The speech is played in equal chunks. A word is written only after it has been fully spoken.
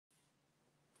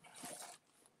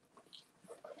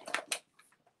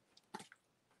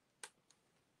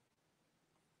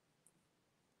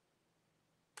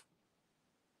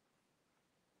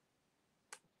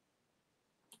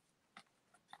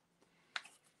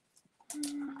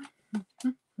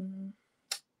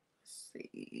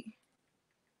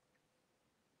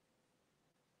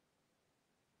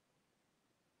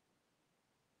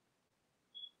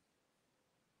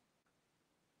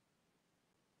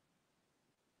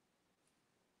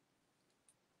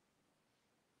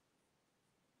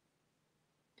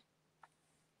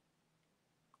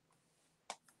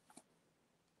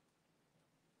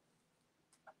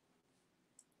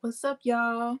What's up,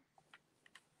 y'all?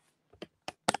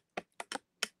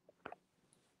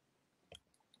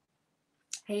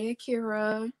 Hey,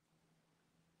 Akira.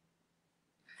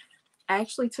 I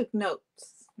actually took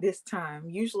notes this time.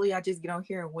 Usually, I just get on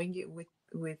here and wing it with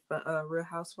Real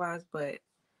Housewives, but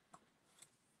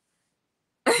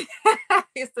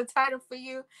it's the title for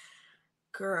you,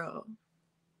 girl.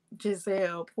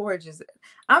 Gizelle, poor Gizelle.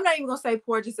 I'm not even gonna say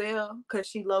poor Gizelle because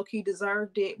she low key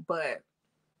deserved it, but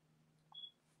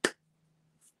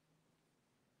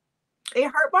it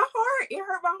hurt my heart. It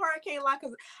hurt my heart. I can't lie,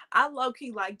 because I low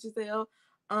key like Gizelle,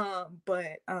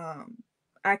 but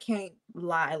I can't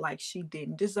lie, like she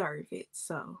didn't deserve it.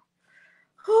 So,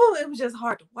 whew, it was just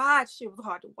hard to watch. It was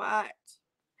hard to watch.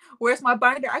 Where's my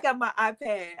binder? I got my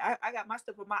iPad. I got my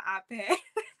stuff on my iPad.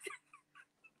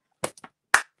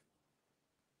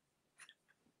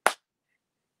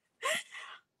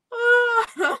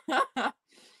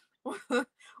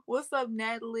 What's up,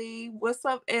 Natalie? What's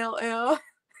up, LL?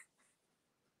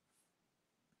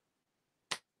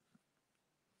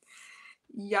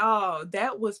 Y'all,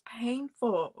 that was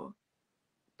painful.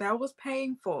 That was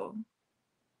painful.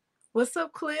 What's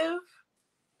up, Cliff?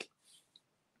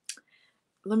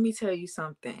 Let me tell you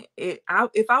something. If I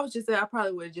was just there, I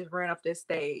probably would have just ran off that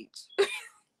stage.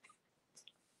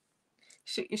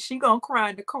 She gonna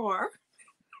cry in the car.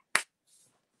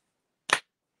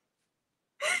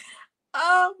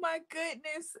 Oh my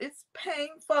goodness, it's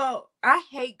painful. I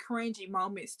hate cringy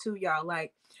moments too, y'all.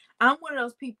 Like, I'm one of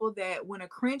those people that when a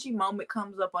cringy moment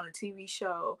comes up on a TV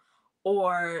show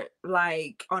or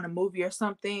like on a movie or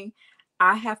something,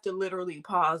 I have to literally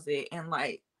pause it and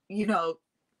like,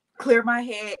 clear my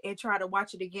head and try to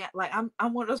watch it again. Like,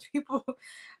 I'm one of those people.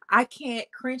 I can't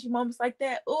cringy moments like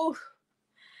that. Ooh.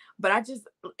 But I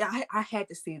had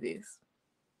to see this.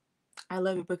 I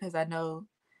love it because I know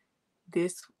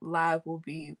this live will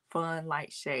be fun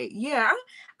like shade. Yeah,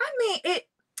 I mean it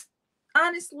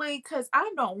honestly, because I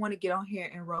don't want to get on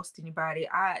here and roast anybody.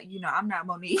 I'm not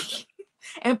Monique.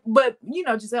 But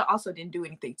Gizelle also didn't do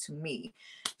anything to me.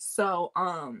 So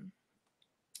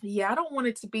yeah, I don't want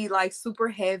it to be like super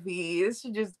heavy. It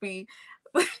should just be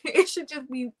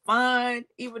fun,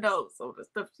 even though some of the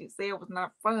stuff she said was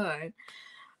not fun.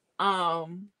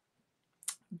 Um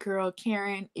Girl,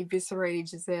 Karen eviscerated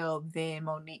Gizelle, then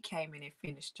Monique came in and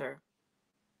finished her.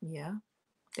 Yeah.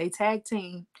 They tag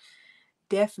team.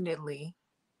 Definitely.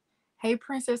 Hey,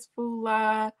 Princess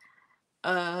Fula.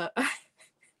 Uh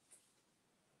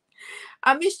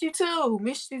I missed you too.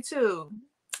 Missed you too.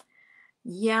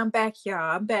 Yeah, I'm back,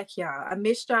 y'all. I'm back, y'all. I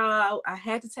missed y'all. I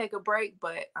had to take a break,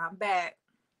 but I'm back.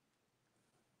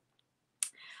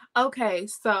 Okay,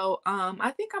 so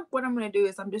I think what I'm gonna do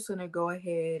is I'm just gonna go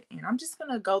ahead and I'm just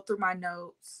gonna go through my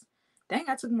notes. Dang,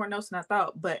 I took more notes than I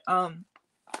thought. But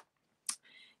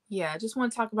yeah, I just want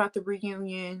to talk about the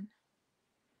reunion.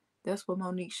 That's what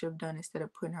Monique should have done instead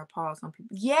of putting her paws on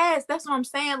people. Yes, that's what I'm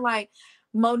saying. Like,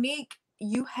 Monique,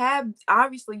 you have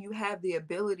the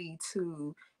ability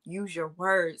to use your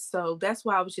words. So that's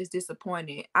why I was just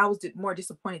disappointed. I was more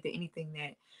disappointed than anything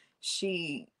that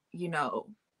she,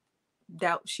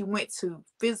 that she went to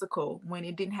physical when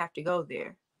it didn't have to go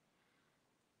there.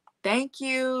 Thank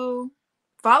you.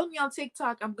 Follow me on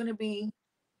TikTok. I'm gonna be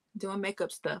doing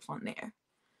makeup stuff on there.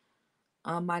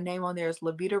 My name on there is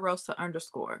LaVidaRosa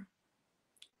 _.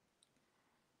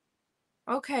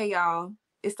 Okay, y'all.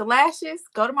 It's the lashes.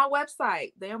 Go to my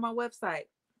website. They're on my website.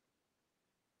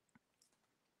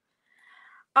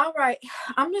 All right.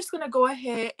 I'm just gonna go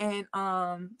ahead and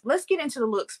let's get into the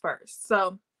looks first.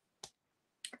 So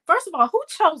first of all, who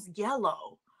chose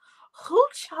yellow? Who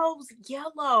chose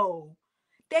yellow?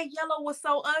 That yellow was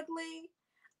so ugly.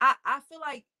 I feel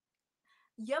like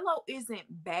yellow isn't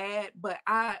bad, but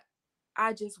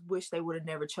I just wish they would have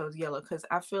never chose yellow because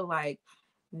I feel like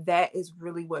that is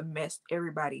really what messed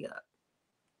everybody up.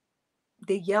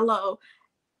 The yellow,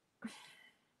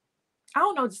 I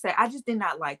don't know what to say. I just did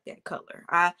not like that color.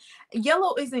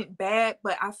 Yellow isn't bad,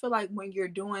 but I feel like when you're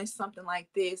doing something like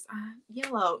this,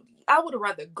 yellow, I would have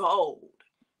rather gold.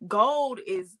 Gold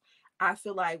is, I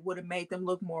feel like, would have made them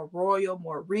look more royal,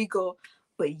 more regal.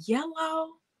 But yellow,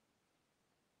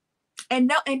 and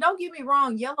no, and don't get me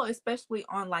wrong, yellow, especially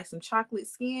on like some chocolate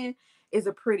skin, is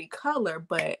a pretty color,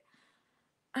 but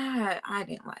I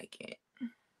didn't like it.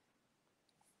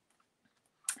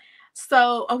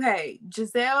 So, okay,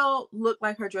 Gizelle looked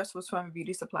like her dress was from a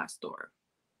beauty supply store.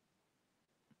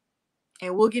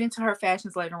 And we'll get into her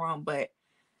fashions later on, but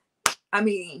I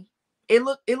mean, it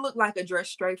looked like a dress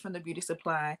straight from the beauty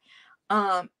supply.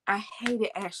 I hated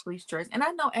Ashley's dress. And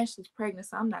I know Ashley's pregnant,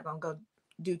 so I'm not gonna go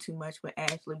do too much with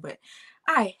Ashley, but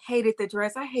I hated the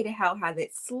dress. I hated how high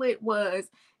that slit was.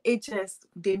 It just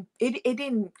didn't it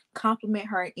didn't compliment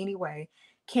her in any way.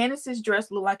 Candace's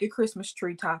dress looked like a Christmas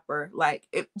tree topper. Like,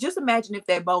 just imagine if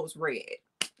that bow was red.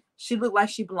 She looked like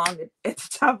she belonged at the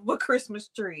top of a Christmas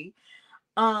tree.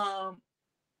 Um,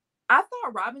 I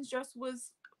thought Robin's dress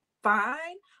was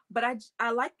fine, but I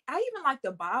even like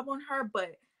the bob on her,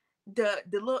 but the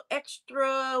little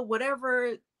extra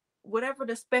whatever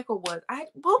the speckle was,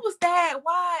 what was that?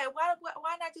 Why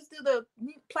not just do the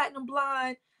platinum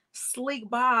blonde sleek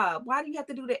bob? Why do you have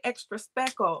to do the extra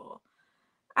speckle?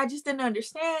 I just didn't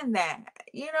understand that.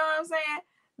 You know what I'm saying?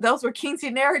 Those were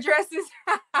quinceanera dresses.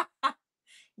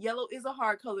 Yellow is a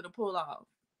hard color to pull off.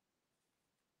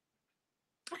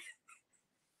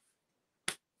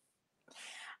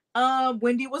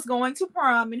 Wendy was going to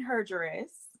prom in her dress.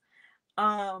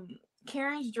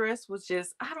 Karen's dress was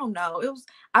just, I don't know.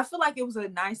 I feel like it was a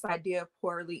nice idea,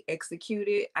 poorly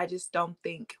executed. I just don't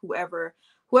think whoever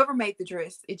made the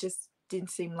dress, it just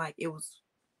didn't seem like it was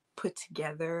put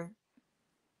together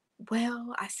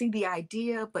well. I see the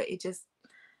idea, but it just,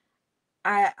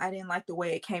 I didn't like the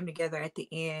way it came together at the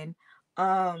end.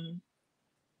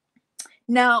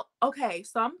 Now, okay,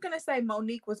 so I'm gonna say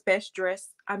Monique was best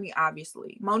dressed. I mean,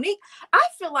 obviously, Monique. I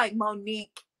feel like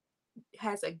Monique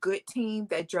has a good team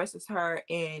that dresses her,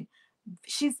 and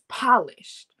she's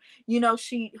polished. You know,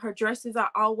 her dresses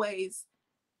are always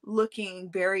looking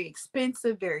very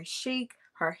expensive, very chic.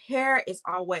 Her hair is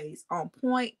always on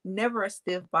point, never a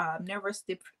stiff bob, never a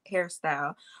stiff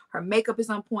hairstyle. Her makeup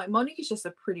is on point. Monique is just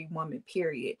a pretty woman,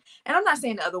 period. And I'm not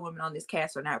saying the other women on this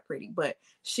cast are not pretty, but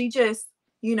she just,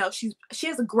 you know, she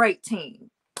has a great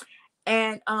team.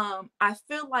 And I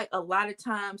feel like a lot of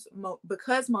times,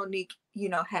 because Monique, you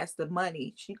know, has the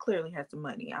money, she clearly has the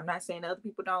money. I'm not saying other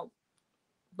people don't,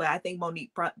 but I think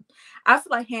I feel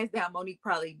like hands down, Monique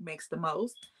probably makes the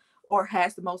most or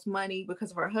has the most money because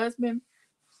of her husband.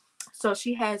 So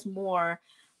she has more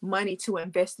money to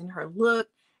invest in her look,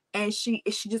 and she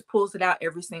just pulls it out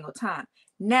every single time.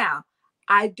 Now,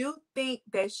 I do think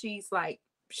that she's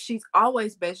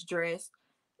always best dressed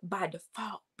by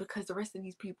default because the rest of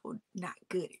these people not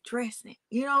good at dressing.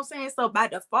 You know what I'm saying? So by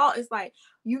default, it's like,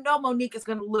 you know, Monique is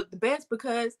gonna look the best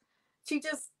because she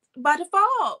just, by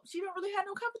default, she don't really have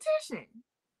no competition.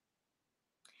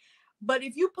 But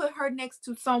if you put her next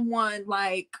to someone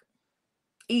like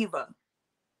Eva,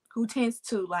 who tends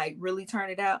to like really turn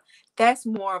it out, that's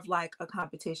more of like a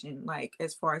competition, like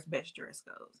as far as best dress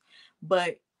goes.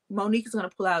 But Monique is going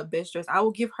to pull out best dress. I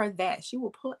will give her that. She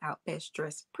will pull out best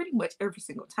dress pretty much every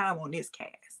single time on this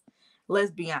cast.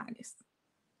 Let's be honest.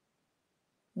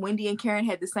 Wendy and Karen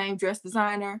had the same dress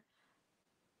designer.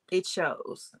 It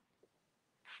shows.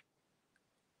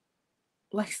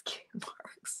 Like skid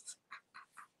marks.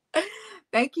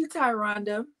 Thank you,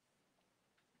 Tyronda.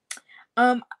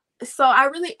 So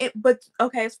but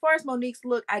okay, as far as Monique's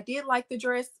look, I did like the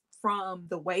dress from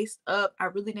the waist up. I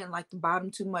really didn't like the bottom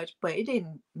too much, but it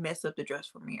didn't mess up the dress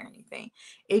for me or anything.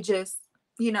 It just,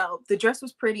 you know, the dress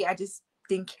was pretty. I just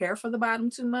didn't care for the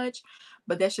bottom too much,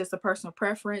 but that's just a personal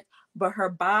preference. But her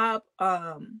bob,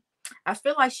 I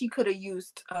feel like she could have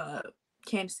used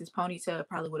Candace's ponytail.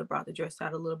 Probably would have brought the dress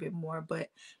out a little bit more, but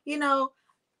you know,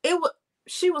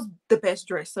 she was the best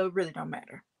dress, so it really don't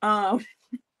matter.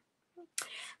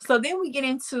 So then we get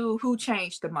into who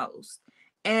changed the most.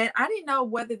 And I didn't know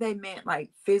whether they meant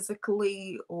like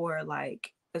physically or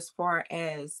like as far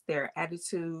as their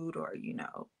attitude or, you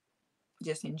know,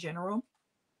 just in general.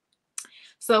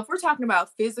 So if we're talking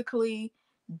about physically,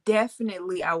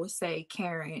 definitely I would say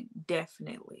Karen,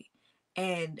 definitely.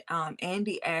 And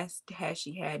Andy asked, has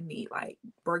she had any like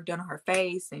work done on her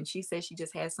face? And she said she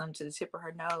just had some to the tip of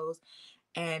her nose.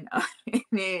 And, and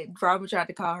then Robin tried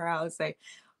to call her out and say,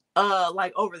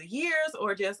 like over the years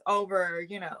or just over,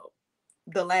 you know,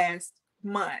 the last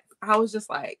month. I was just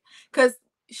like, because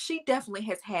she definitely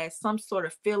has had some sort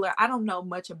of filler. I don't know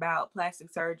much about plastic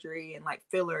surgery and like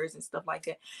fillers and stuff like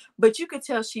that, but you could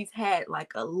tell she's had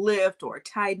like a lift or a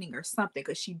tightening or something,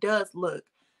 because she does look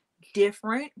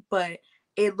different, but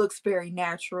it looks very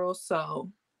natural. So,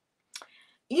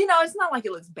 you know, it's not like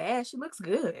it looks bad. She looks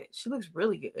good. She looks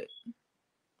really good.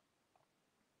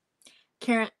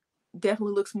 Karen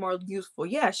definitely looks more youthful.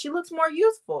 Yeah, she looks more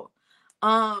youthful.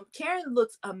 Karen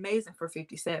looks amazing for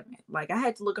 57. Like, I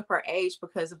had to look up her age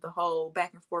because of the whole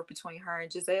back and forth between her and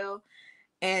Gizelle.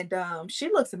 And she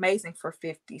looks amazing for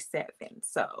 57.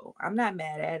 So I'm not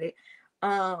mad at it.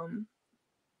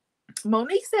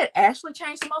 Monique said Ashley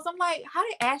changed the most. I'm like, how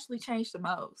did Ashley change the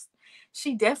most?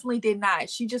 She definitely did not.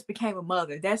 She just became a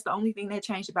mother. That's the only thing that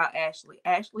changed about Ashley.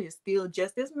 Ashley is still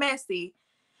just as messy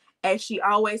as she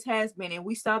always has been. And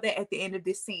we saw that at the end of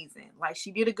this season. Like,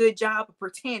 she did a good job of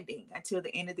pretending until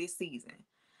the end of this season.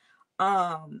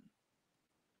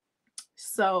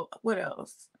 So what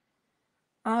else?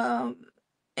 And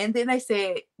then they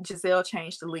said Gizelle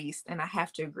changed the least, and I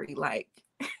have to agree. Like,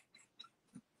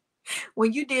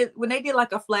 when they did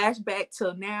like a flashback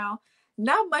till now,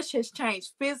 not much has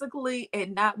changed physically,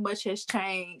 and not much has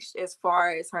changed as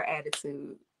far as her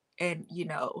attitude and, you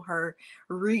know, her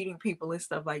reading people and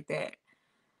stuff like that.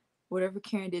 Whatever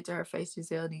Karen did to her face,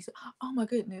 Gizelle needs. Oh my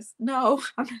goodness, no!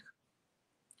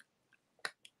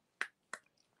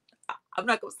 I'm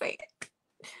not gonna say it.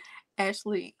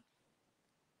 Ashley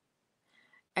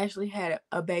had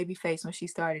a baby face when she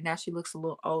started. Now she looks a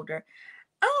little older.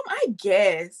 I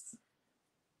guess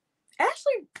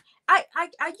Ashley, I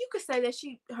you could say that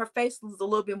her face is a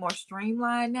little bit more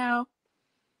streamlined now.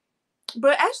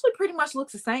 But Ashley pretty much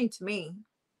looks the same to me.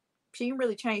 She didn't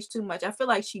really change too much. I feel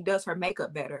like she does her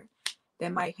makeup better.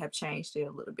 That might have changed it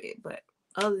a little bit, but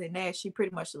other than that, she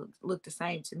pretty much looked the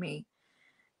same to me.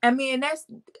 I mean, that's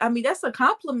a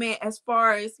compliment as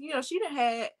far as, you know, she'd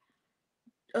had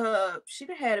a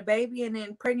baby and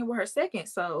then pregnant with her second.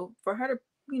 So for her to,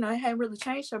 you know, it hadn't really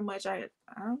changed so much. I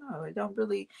don't know. It don't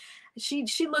really. She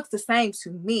looks the same to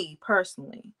me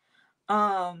personally.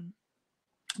 Then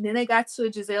they got to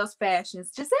Gizelle's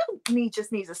fashions. Giselle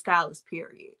just needs a stylist,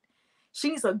 period. She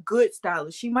needs a good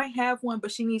stylist. She might have one,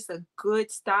 but she needs a good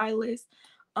stylist.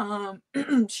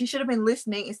 She should have been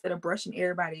listening instead of brushing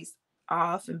everybody's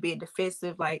off and being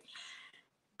defensive. Like,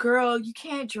 girl, you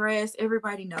can't dress.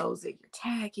 Everybody knows it. You're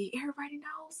tacky. Everybody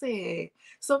knows it.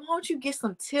 So why don't you get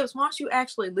some tips? Why don't you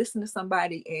actually listen to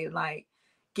somebody and like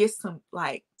get some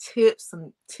like tips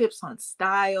on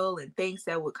style and things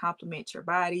that would complement your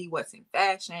body, what's in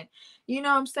fashion. You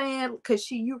know what I'm saying?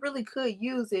 Because you really could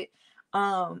use it.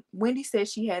 Wendy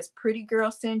says she has pretty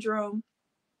girl syndrome,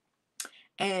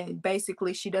 and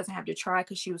basically she doesn't have to try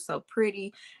because she was so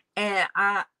pretty. And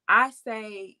I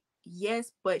say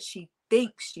yes, but she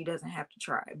thinks she doesn't have to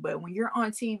try. But when you're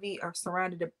on TV or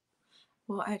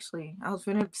well, actually, I was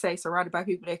gonna say surrounded by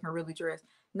people that can really dress,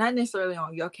 not necessarily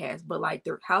on your cast, but like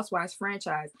the Housewives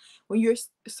franchise, when you're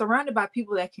surrounded by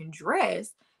people that can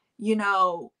dress, you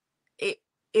know, it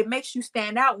makes you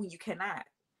stand out when you cannot.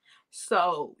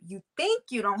 So you think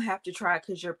you don't have to try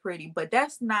because you're pretty, but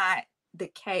that's not the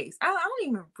case. I don't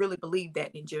even really believe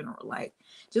that in general. Like,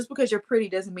 just because you're pretty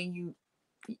doesn't mean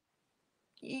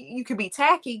you could be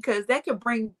tacky, because that could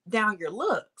bring down your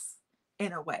looks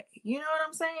in a way. You know what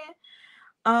I'm saying?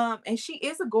 And she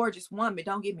is a gorgeous woman.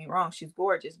 Don't get me wrong, she's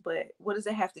gorgeous, but what does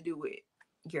it have to do with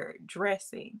your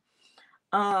dressing?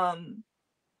 Then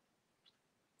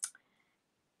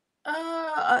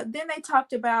they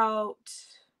talked about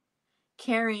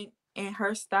Karen and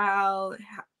her style.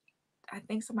 I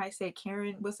think somebody said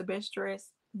Karen was the best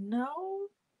dressed. No.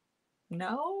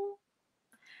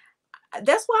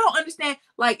 That's why I don't understand.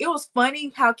 Like, it was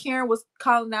funny how Karen was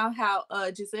calling out how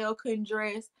Gizelle couldn't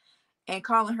dress and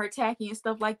calling her tacky and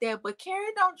stuff like that. But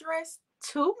Karen don't dress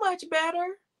too much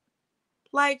better.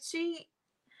 Like, she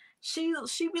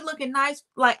be looking nice.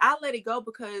 Like, I let it go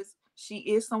because she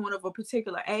is someone of a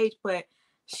particular age, but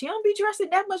she don't be dressing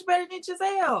that much better than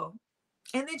Gizelle.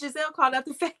 And then Gizelle called out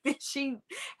the fact that she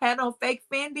had on fake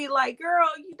Fendi. Like, girl,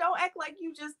 you don't act like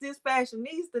you just this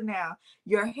fashionista now.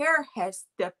 Your hair has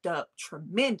stepped up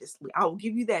tremendously. I will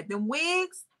give you that. Them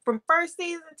wigs from first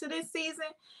season to this season,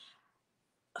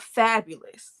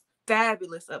 fabulous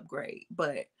upgrade.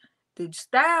 But the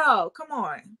style, come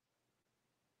on.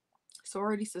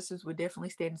 Sorority sisters were definitely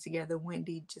standing together.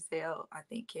 Wendy, Gizelle, I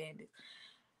think Candace.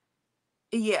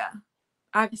 Yeah,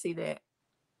 I can see that.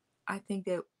 I think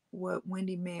that what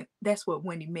Wendy meant, that's what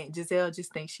Wendy meant. Gizelle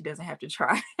just thinks she doesn't have to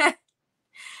try.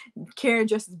 Karen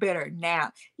dresses better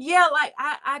now. Yeah, like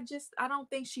I don't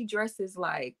think she dresses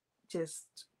like just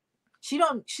she's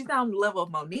not on the level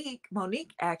of Monique.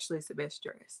 Monique actually is the best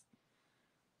dressed.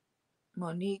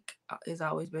 Monique is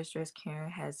always best dressed. Karen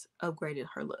has upgraded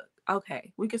her look.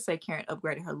 Okay, we could say Karen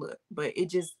upgraded her look, but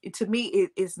to me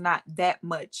it is not that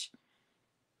much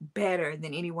better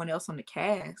than anyone else on the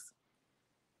cast.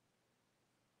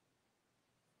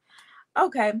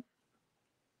 Okay,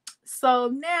 so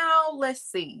now let's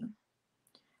see.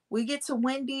 We get to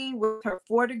Wendy with her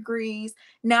 4 degrees.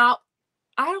 Now,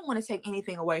 I don't want to take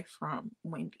anything away from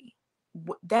Wendy.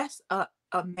 That's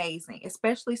amazing,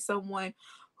 especially someone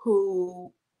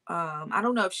who I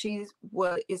don't know if she's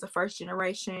is a first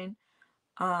generation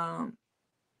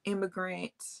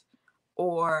immigrant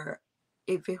or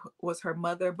if it was her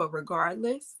mother, but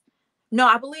regardless. No,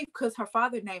 I believe because her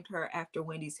father named her after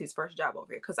Wendy's his first job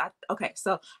over here.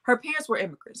 So her parents were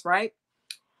immigrants, right?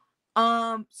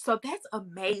 So that's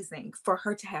amazing for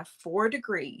her to have 4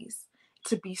 degrees,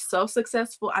 to be so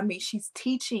successful. I mean, she's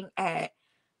teaching at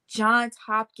Johns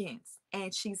Hopkins,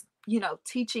 and she's,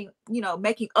 teaching,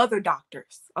 making other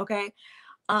doctors. Okay.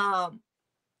 Um,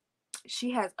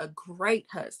 she has a great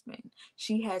husband.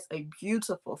 She has a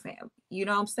beautiful family. You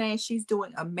know what I'm saying? She's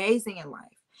doing amazing in life.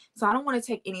 So I don't want to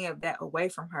take any of that away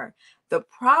from her. The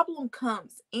problem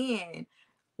comes in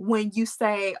when you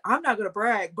say, I'm not going to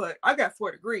brag, but I got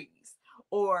 4 degrees.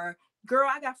 Or, girl,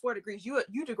 I got 4 degrees. You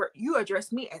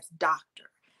address me as doctor.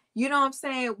 You know what I'm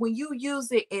saying? When you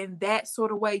use it in that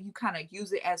sort of way, you kind of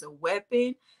use it as a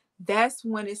weapon. That's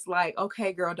when it's like,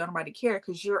 okay, girl, don't nobody care,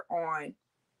 because you're on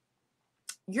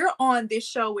this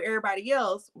show with everybody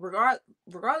else,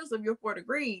 regardless of your 4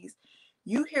 degrees.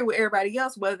 You hear with everybody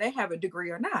else, whether they have a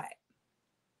degree or not.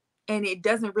 And it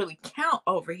doesn't really count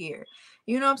over here.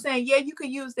 You know what I'm saying? Yeah, you could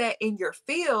use that in your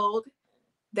field.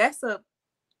 It's a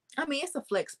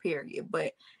flex period.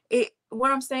 But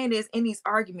what I'm saying is, in these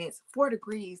arguments, 4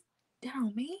 degrees, they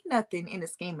don't mean nothing in the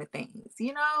scheme of things,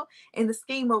 in the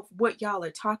scheme of what y'all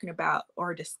are talking about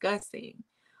or discussing,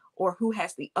 or who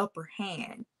has the upper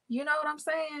hand. You know what I'm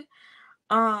saying?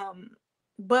 Um,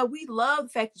 but we love the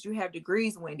fact that you have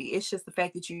degrees, Wendy. It's just the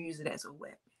fact that you use it as a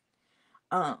weapon.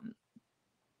 Um,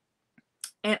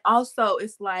 and also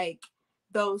it's like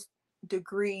those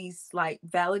degrees like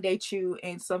validate you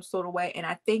in some sort of way. And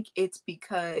I think it's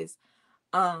because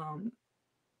um,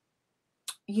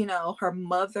 her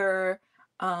mother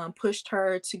pushed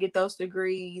her to get those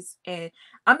degrees. And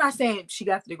I'm not saying she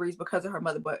got the degrees because of her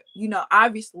mother, but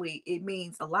obviously it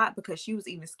means a lot, because she was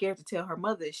even scared to tell her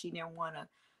mother that she didn't want to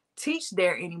teach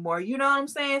there anymore. You know what I'm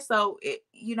saying? So it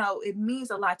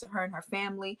means a lot to her and her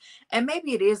family. And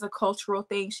maybe it is a cultural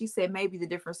thing. She said maybe the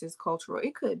difference is cultural.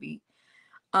 It could be.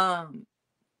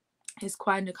 It's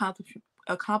quite an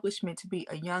accomplishment to be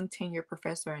a young tenured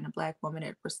professor and a Black woman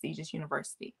at a prestigious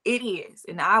university. It is,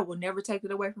 and I will never take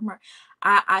it away from her.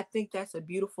 I think that's a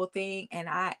beautiful thing, and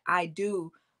I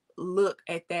do look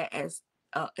at that as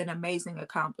an amazing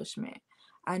accomplishment.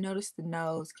 I noticed the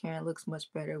nose. Karen looks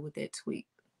much better with that tweak.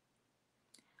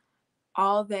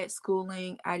 All that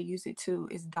schooling I use it to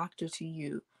is doctor to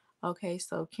you. Okay,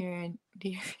 so Karen, do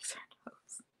you fix her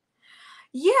nose?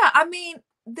 Yeah, I mean,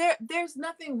 there's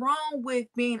nothing wrong with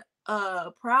being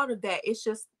proud of that. It's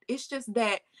just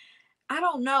that I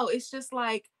don't know. It's just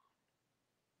like,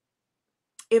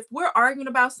 if we're arguing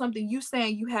about something, you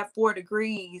saying you have 4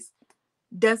 degrees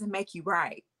doesn't make you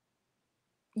right.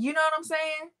 You know what I'm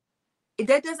saying?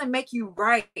 That doesn't make you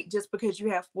right just because you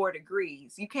have 4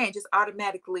 degrees. You can't just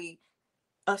automatically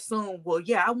assume, well,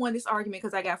 yeah, I won this argument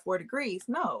because I got 4 degrees.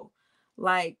 No.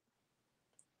 Like,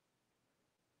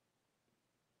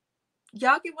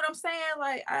 y'all get what I'm saying?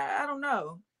 Like, I don't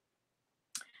know.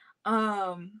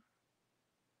 And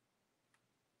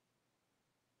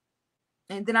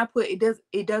then I put,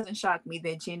 it doesn't shock me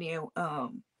that Jenny and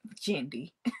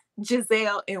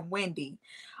Gizelle and Wendy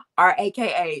are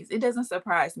AKAs. It doesn't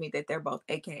surprise me that they're both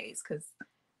AKAs, because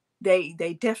they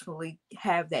definitely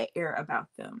have that air about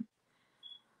them.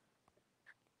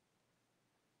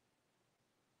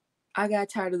 I got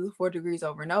tired of the 4 degrees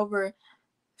over and over.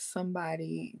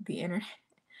 Somebody, the internet.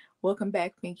 Welcome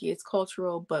back, Pinky. It's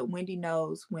cultural, but Wendy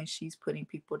knows when she's putting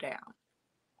people down.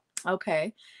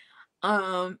 Okay.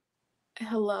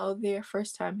 Hello there.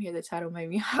 First time here. The title made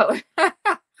me holler.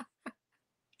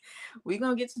 We're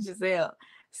gonna get to Gizelle.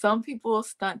 Some people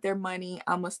stunt their money.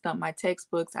 I'm gonna stunt my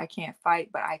textbooks. I can't fight,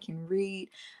 but I can read.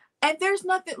 And there's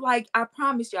nothing, like, I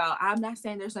promise y'all, I'm not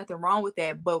saying there's nothing wrong with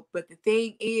that, but the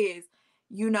thing is,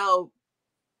 the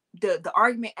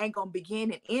argument ain't gonna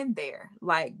begin and end there.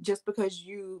 Like, just because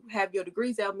you have your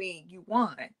degrees, that mean you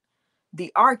won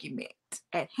the argument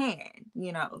at hand.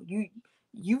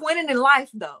 You winning in life,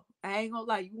 though. I ain't gonna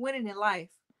lie, you winning in life.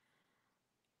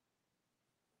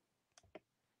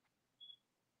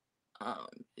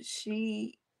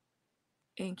 She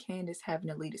and Candace have an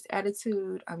elitist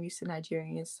attitude. I'm used to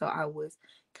Nigerians, so I was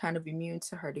kind of immune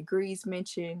to her degrees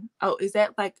mention. Oh, is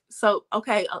that like, so?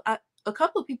 Okay, a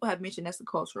couple of people have mentioned that's a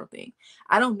cultural thing.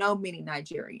 I don't know many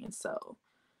Nigerians, so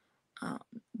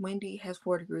Wendy has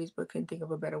 4 degrees, but couldn't think of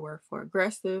a better word for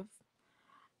aggressive.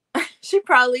 She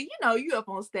probably, you up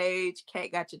on stage,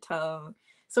 cat got your tongue.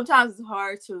 Sometimes it's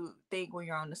hard to think when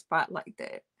you're on the spot like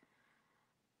that.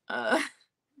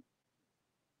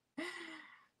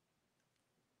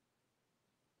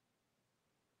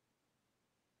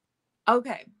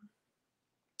 Okay,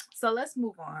 so let's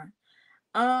move on.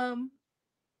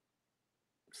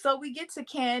 So we get to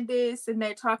Candace, and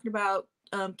they're talking about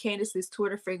Candace's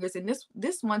Twitter fingers, and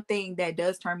this one thing that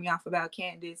does turn me off about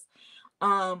Candace,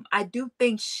 I do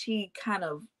think she kind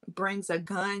of brings a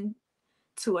gun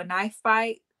to a knife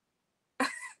fight.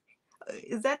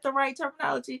 Is that the right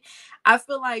terminology? I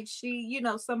feel like she,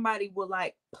 somebody will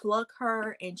like pluck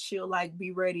her and she'll like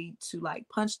be ready to like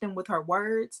punch them with her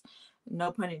words.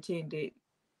 No pun intended,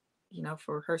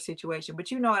 for her situation.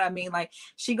 But you know what I mean? Like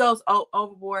she goes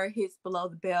overboard, hits below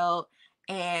the belt,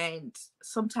 and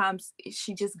sometimes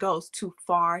she just goes too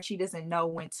far. She doesn't know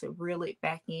when to reel it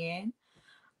back in.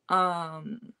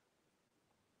 Um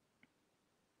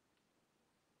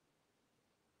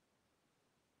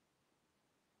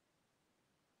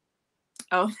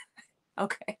oh,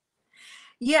 okay.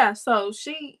 Yeah, so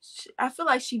I feel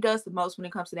like she does the most when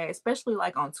it comes to that, especially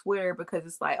like on Twitter, because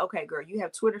it's like, okay, girl, you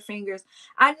have Twitter fingers.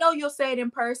 I know you'll say it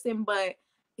in person, but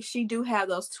she do have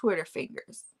those Twitter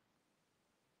fingers.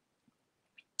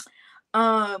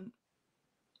 Um,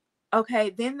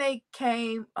 okay, then they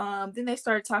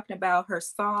started talking about her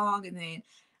song, and then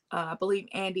I believe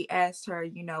Andy asked her,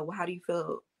 well, how do you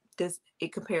feel does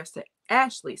it compares to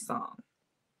Ashley's song?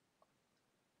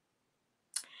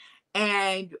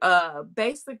 And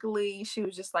basically she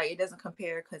was just like, it doesn't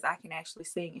compare because I can actually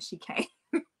sing and she can't.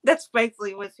 That's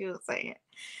basically what she was saying.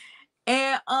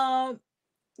 And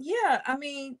yeah, I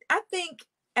mean, I think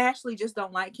Ashley just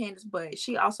don't like Candace, but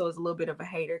she also is a little bit of a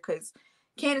hater because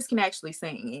Candace can actually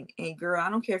sing. And girl, I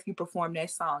don't care if you perform that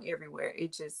song everywhere.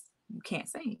 It just, you can't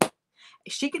sing.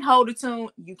 If she can hold a tune,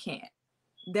 you can't.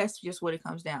 That's just what it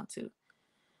comes down to.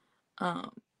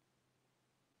 Um,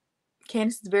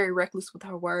 Candace is very reckless with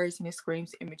her words and it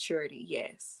screams immaturity.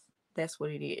 Yes, that's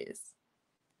what it is.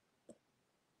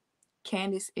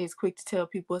 Candace is quick to tell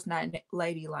people it's not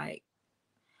ladylike.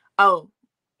 Oh,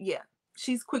 yeah.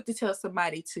 She's quick to tell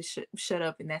somebody to shut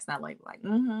up, and that's not ladylike.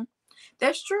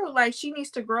 That's true. Like she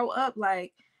needs to grow up,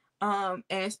 like, and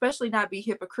especially not be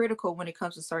hypocritical when it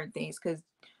comes to certain things. Because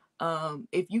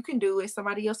if you can do it,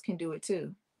 somebody else can do it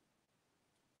too.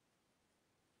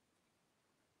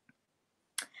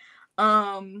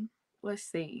 Um, let's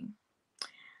see.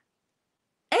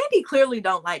 Andy clearly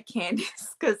don't like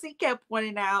Candace because he kept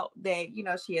pointing out that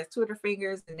she has Twitter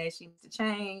fingers and that she needs to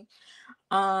change.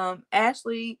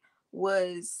 Ashley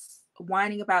was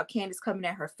whining about Candace coming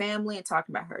at her family and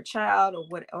talking about her child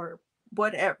or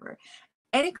whatever.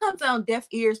 And it comes on deaf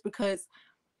ears because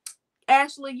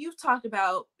Ashley, you've talked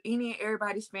about any and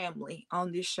everybody's family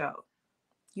on this show.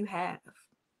 You have,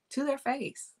 to their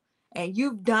face. And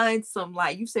you've done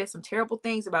you said some terrible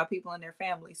things about people in their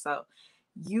family. So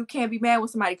you can't be mad when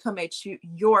somebody come at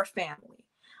your family.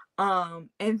 And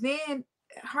then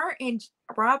her and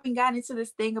Robin got into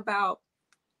this thing about,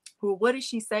 well, what did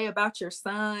she say about your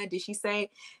son? Did she say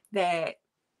that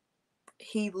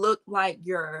he looked like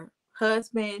your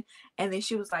husband? And then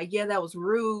she was like, yeah, that was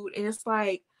rude. And it's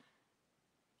like,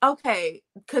 okay,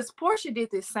 because Portia did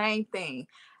the same thing.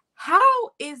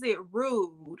 How is it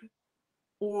rude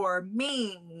or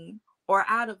mean or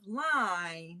out of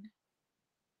line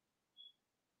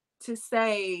to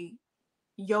say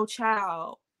your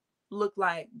child looked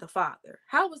like the father?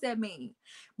 How was that mean?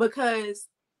 Because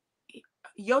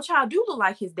your child do look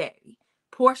like his daddy.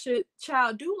 Portia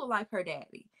child do look like her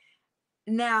daddy.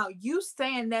 Now you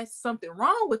saying that's something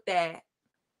wrong with that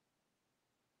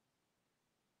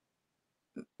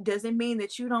doesn't mean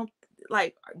that you don't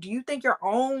like. Do you think your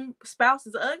own spouse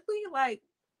is ugly? Like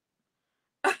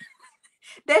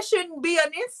that shouldn't be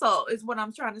an insult, is what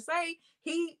I'm trying to say.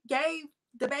 He gave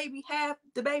the baby half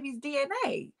the baby's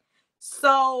DNA,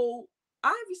 so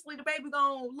obviously the baby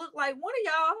gonna look like one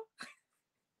of y'all.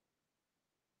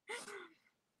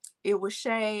 It was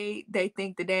shade. They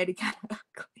think the daddy kind of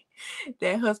ugly.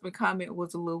 That husband comment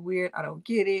was a little weird. I don't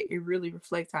get it. It really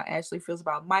reflects how Ashley feels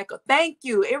about Michael. Thank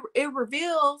you. It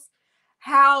reveals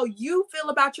how you feel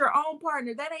about your own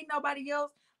partner. That ain't nobody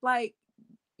else. Like,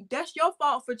 that's your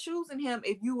fault for choosing him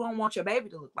if you don't want your baby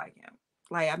to look like him.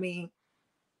 Like, I mean,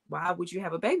 why would you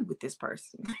have a baby with this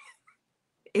person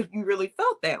if you really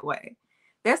felt that way?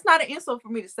 That's not an insult for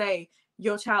me to say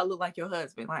your child look like your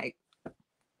husband. Like,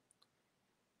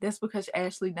 that's because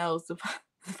Ashley knows the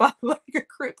father like a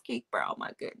crypt keeper. Oh my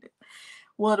goodness.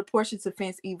 Well, to Portia's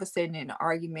defense, Eva said in an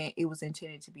argument it was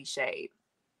intended to be shade.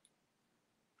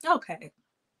 Okay.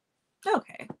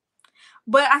 Okay.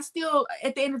 But I still,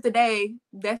 at the end of the day,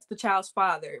 that's the child's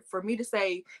father. For me to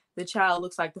say the child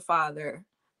looks like the father,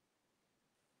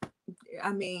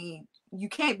 I mean, you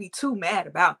can't be too mad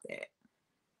about that.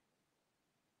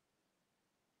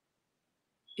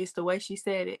 It's the way she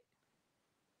said it.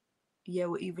 Yeah,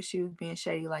 well, Eva, she was being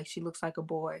shady, like she looks like a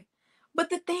boy. But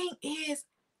the thing is,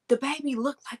 the baby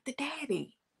looked like the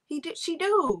daddy. She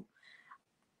do.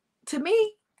 To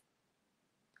me,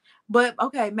 But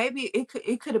okay, maybe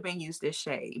it could have been used as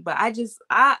shade. But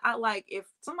I like, if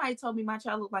somebody told me my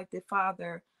child looked like their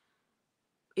father,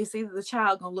 it's either the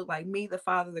child gonna look like me, the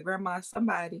father, the grandma,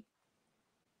 somebody.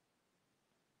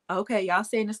 Okay, y'all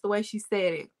saying this the way she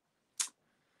said it.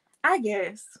 I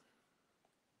guess.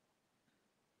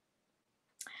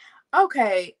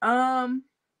 Okay.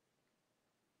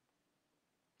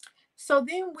 So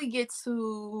then we get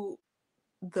to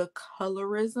the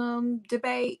colorism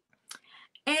debate.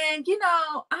 And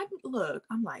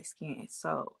I'm light skinned.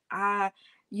 So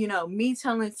me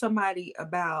telling somebody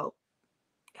about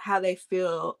how they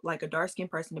feel, like a dark skinned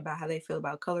person about how they feel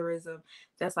about colorism,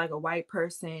 that's like a white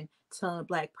person telling a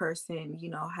black person,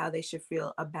 how they should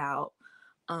feel about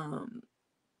um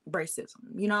racism.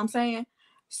 You know what I'm saying?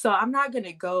 So I'm not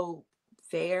gonna go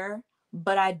there,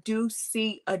 but I do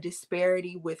see a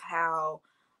disparity with how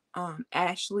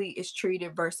Ashley is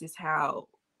treated versus how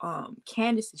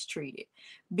Candace is treated.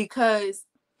 Because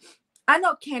I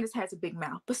know Candace has a big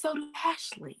mouth, but so does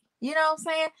Ashley. You know what I'm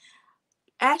saying?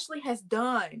 Ashley has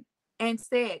done and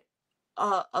said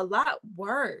a lot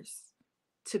worse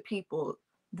to people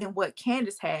than what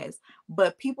Candace has,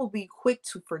 but people be quick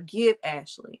to forgive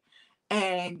Ashley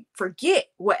and forget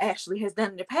what Ashley has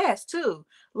done in the past too.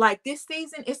 Like this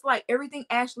season, it's like everything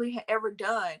Ashley had ever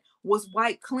done was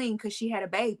wiped clean because she had a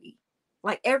baby.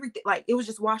 Like everything, like it was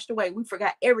just washed away. We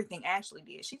forgot everything Ashley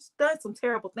did. She's done some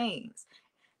terrible things.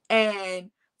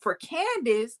 And for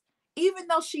Candace, even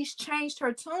though she's changed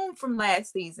her tune from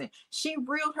last season, she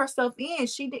reeled herself in.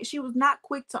 She was not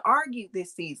quick to argue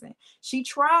this season. She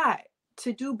tried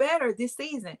to do better this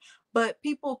season, but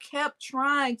people kept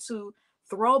trying to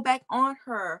throw back on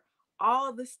her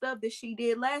all the stuff that she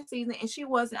did last season, and she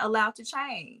wasn't allowed to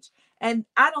change. And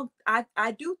I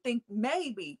do think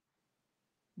that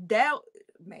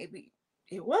maybe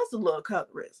it was a little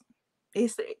colorism.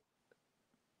 It's,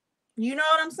 you know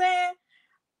what I'm saying?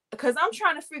 Because I'm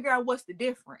trying to figure out what's the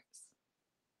difference.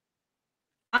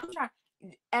 I'm trying.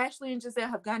 Ashley and Gizelle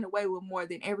have gotten away with more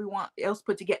than everyone else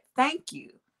put together. Thank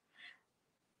you.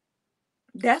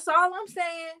 That's all I'm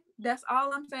saying. That's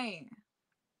all I'm saying.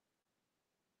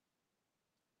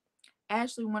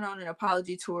 Ashley went on an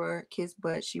apology tour, kiss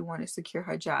butt. She wanted to secure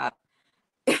her job.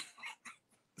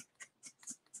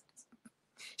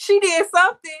 She did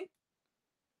something.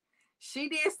 She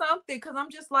did something, because I'm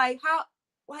just like, how,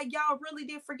 like, y'all really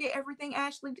did forget everything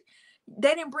Ashley did.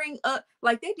 They didn't bring up,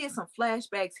 like, they did some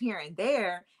flashbacks here and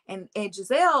there. And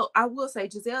Gizelle, I will say,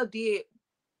 Gizelle did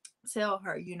tell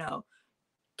her,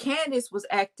 Candace was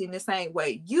acting the same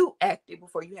way you acted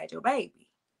before you had your baby.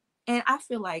 And I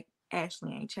feel like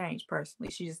Ashley ain't changed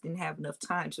personally. She just didn't have enough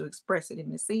time to express it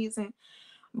in the season.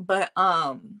 But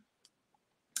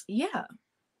yeah.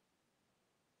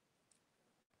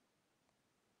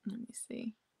 Let me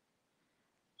see.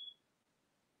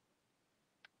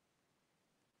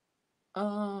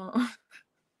 I'm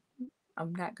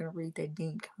not gonna read that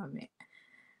Dean comment.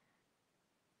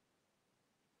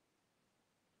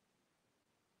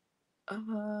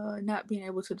 Not being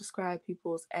able to describe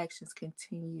people's actions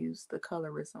continues the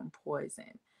colorism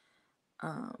poison.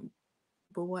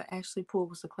 But what Ashley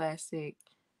pulled was a classic.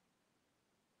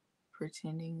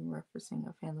 Pretending, referencing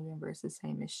a family member is the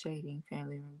same as shading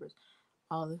family members.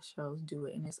 All the shows do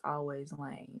it, and it's always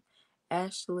lame.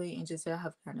 Ashley and Gizelle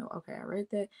have kind of, okay, I read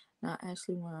that. Now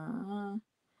Ashley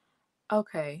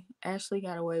okay, Ashley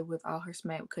got away with all her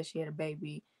smack because she had a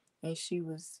baby and she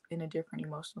was in a different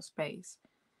emotional space.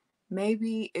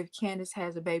 Maybe if Candace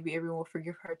has a baby, everyone will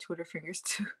forgive her Twitter fingers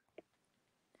too.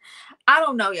 I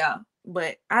don't know, y'all,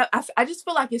 but I just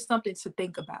feel like it's something to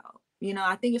think about.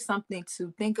 I think it's something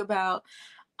to think about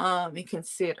and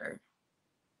consider.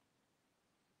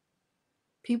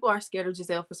 People are scared of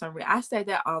Gizelle for some reason. I say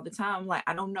that all the time. Like,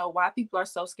 I don't know why people are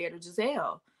so scared of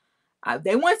Gizelle.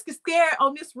 They weren't scared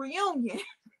on this reunion,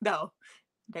 though.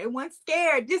 They weren't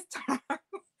scared this time.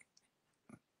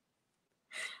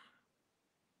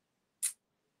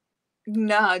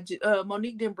 Nah,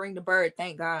 Monique didn't bring the bird,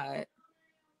 thank God.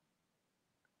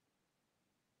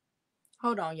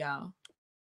 Hold on, y'all.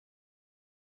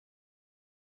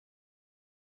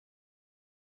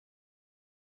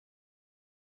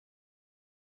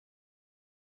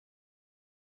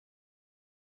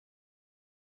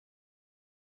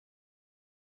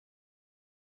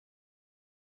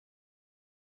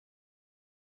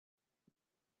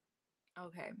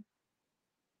 Okay.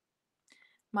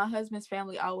 My husband's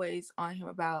family always on him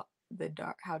about the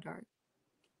dark, how dark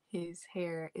his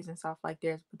hair isn't soft like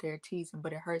theirs, but they're teasing,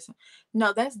 but it hurts him.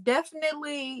 No, that's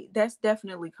definitely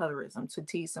colorism, to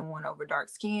tease someone over dark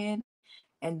skin,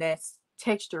 and that's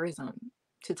texturism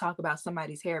to talk about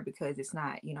somebody's hair because it's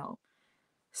not,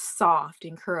 soft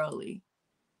and curly.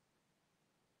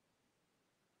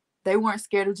 They weren't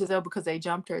scared of Gizelle because they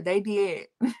jumped her. They did.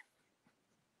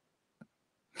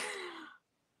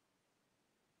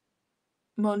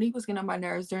 Monique was getting on my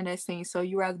nerves during that scene, so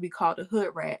you rather be called a hood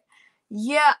rat.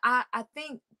 Yeah, I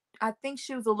think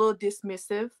she was a little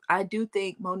dismissive. I do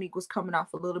think Monique was coming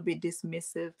off a little bit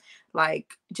dismissive.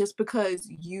 Like, just because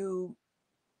you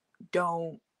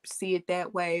don't see it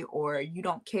that way or you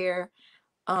don't care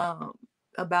um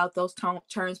about those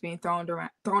terms being thrown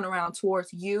around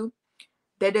towards you,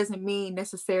 that doesn't mean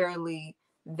necessarily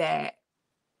that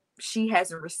she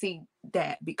hasn't received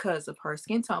that because of her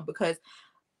skin tone, because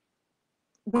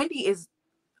Wendy is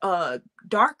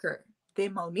darker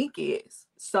than Monique is.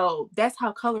 So that's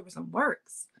how colorism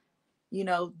works. You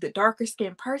know, the darker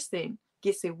skinned person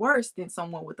gets it worse than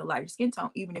someone with a lighter skin tone,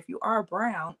 even if you are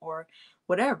brown or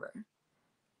whatever.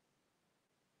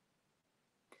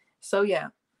 So yeah.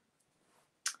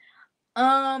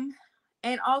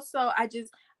 And also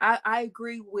I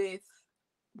agree with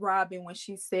Robin when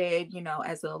she said, you know,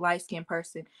 as a light skinned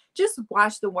person, just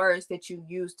watch the words that you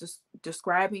use to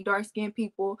describing dark skinned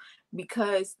people,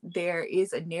 because there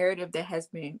is a narrative that has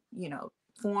been, you know,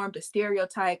 formed, a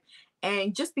stereotype,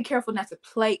 and just be careful not to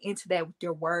play into that with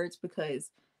your words, because,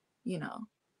 you know,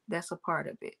 that's a part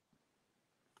of it.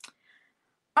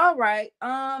 All right.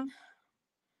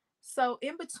 So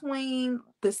in between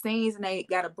the scenes and they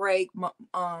got a break,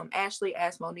 Ashley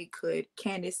asked Monique, could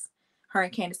her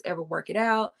and Candace ever work it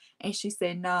out? And she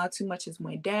said, nah, too much has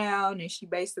went down. And she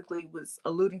basically was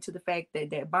alluding to the fact that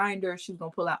that binder, she was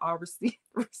going to pull out all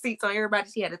receipts on everybody.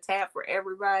 She had a tab for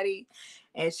everybody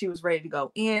and she was ready to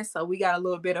go in. So we got a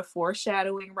little bit of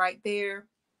foreshadowing right there.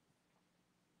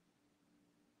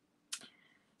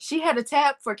 She had a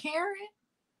tab for Karen.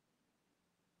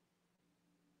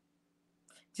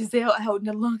 Gizelle out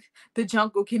in the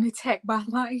jungle getting attacked by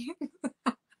lions.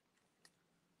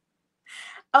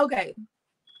 Okay.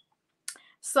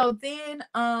 So then,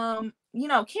 you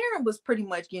know, Karen was pretty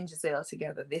much getting Gizelle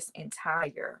together this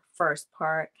entire first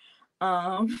part.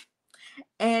 And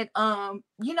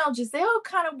you know, Gizelle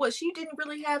kind of she didn't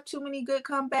really have too many good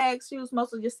comebacks. She was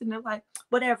mostly just sitting there like,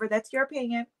 whatever, that's your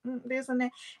opinion. This and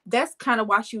that. That's kind of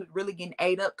why she was really getting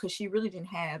ate up, because she really didn't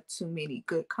have too many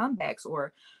good comebacks,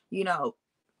 or, you know,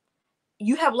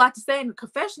 you have a lot to say in the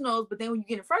confessionals, but then when you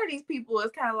get in front of these people,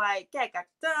 it's kind of like, yeah, got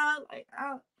done. Like,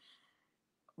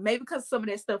 maybe because some of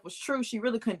that stuff was true, she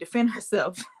really couldn't defend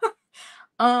herself.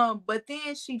 But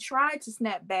then she tried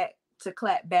to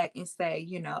clap back and say,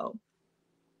 you know,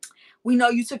 we know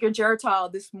you took your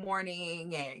Geritol this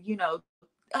morning, and, you know,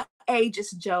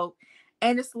 just joke.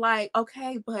 And it's like,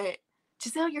 okay, but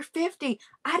Gizelle, you're 50.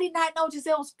 I did not know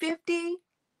Gizelle was 50.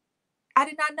 I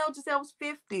did not know Gizelle was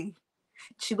 50.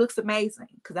 She looks amazing,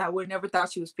 because I would never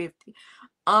thought she was 50.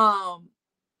 Girl,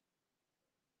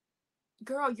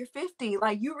 you're 50.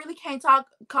 Like, you really can't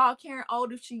call Karen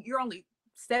old if you're only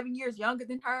 7 years younger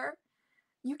than her.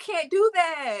 You can't do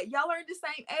that. Y'all are in the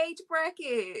same age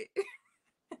bracket.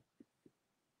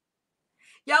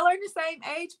 Y'all are in the same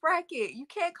age bracket. You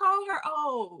can't call her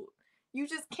old. You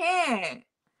just can't.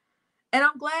 And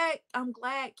I'm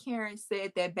glad Karen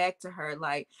said that back to her.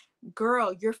 Like,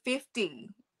 girl, you're 50.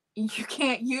 You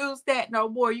can't use that no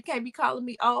more. You can't be calling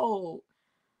me old.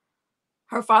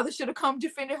 Her father should have come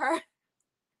defended her.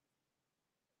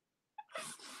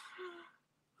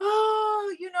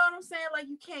 Oh, you know what I'm saying? Like,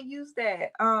 you can't use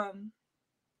that. And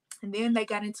then they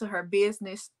got into her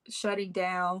business shutting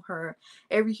down, her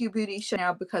Every Hue Beauty shut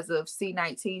down because of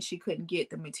C-19. She couldn't get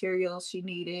the materials she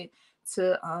needed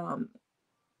to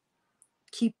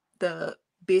keep the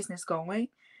business going.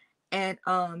 And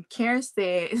Karen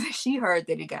said she heard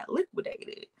that it got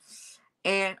liquidated.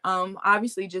 And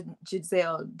obviously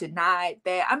Gizelle denied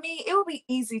that. I mean, it would be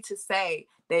easy to say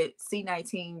that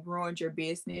C-19 ruined your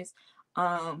business.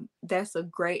 That's a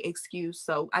great excuse.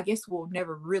 So I guess we'll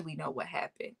never really know what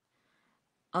happened,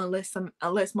 unless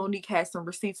Monique has some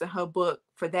receipts in her book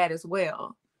for that as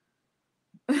well.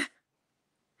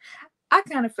 I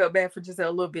kind of felt bad for Gizelle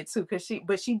a little bit too, because she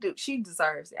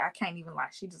deserves it. I can't even lie,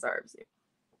 she deserves it.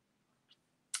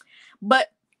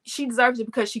 But she deserves it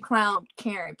because she clowned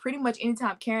Karen. Pretty much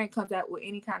anytime Karen comes out with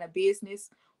any kind of business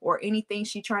or anything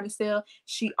she's trying to sell,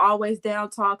 she always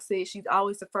down talks it. She's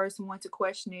always the first one to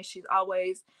question it. She's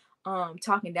always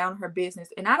talking down her business.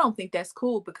 And I don't think that's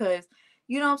cool, because,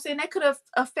 you know what I'm saying, that could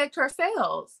affect her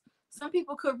sales. Some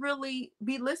people could really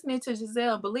be listening to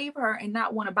Gizelle, believe her, and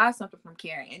not want to buy something from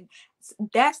Karen. And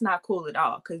that's not cool at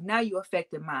all, because now you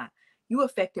affected my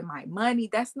money.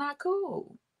 That's not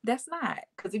cool. That's not.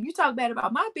 Because if you talk bad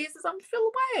about my business, I'm gonna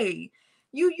feel away.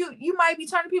 You might be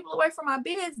turning people away from my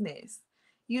business.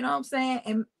 You know what I'm saying?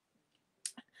 And,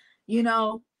 you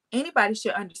know, anybody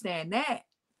should understand that.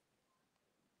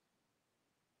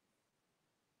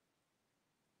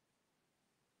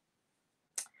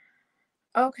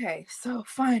 Okay, so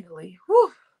finally,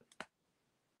 whew,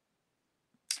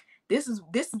 this is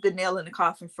the nail in the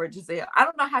coffin for Gizelle. I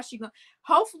don't know how she gonna.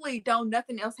 Hopefully, don't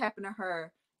nothing else happen to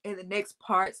her in the next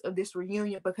parts of this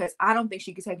reunion, because I don't think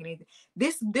she could take anything.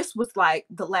 This was like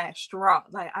the last straw.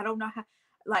 Like, I don't know how.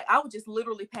 Like, I would just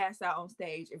literally pass out on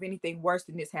stage if anything worse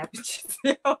than this happened to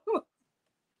Gizelle.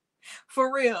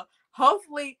 For real.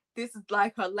 Hopefully, this is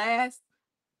like her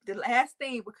the last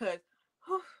thing, because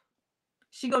whew,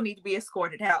 she gonna need to be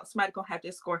escorted out. Somebody gonna have to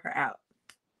escort her out.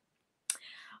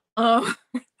 Um.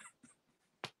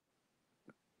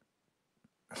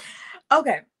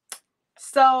 Okay.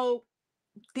 So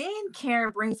then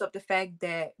Karen brings up the fact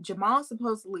that Jamal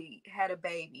supposedly had a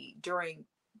baby during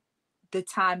the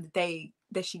time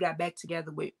that she got back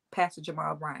together with Pastor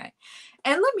Jamal Bryant.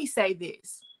 And let me say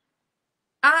this.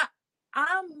 I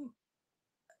I'm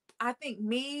I think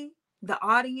me, the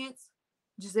audience,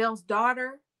 Gizelle's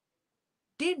daughter,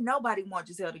 didn't nobody want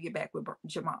Gizelle to get back with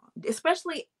Jamal,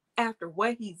 especially after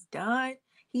what he's done.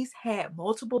 He's had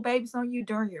multiple babies on you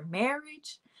during your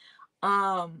marriage.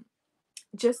 Um,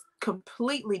 just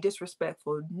completely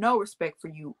disrespectful. No respect for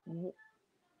you.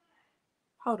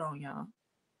 Hold on, y'all.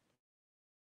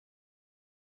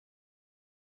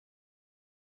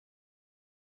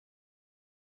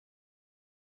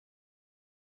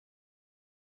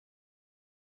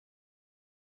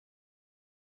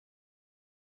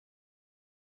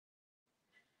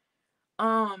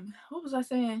 What was I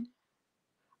saying?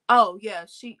 Oh yeah,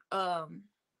 I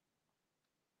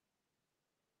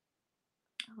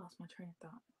lost my train of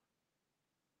thought.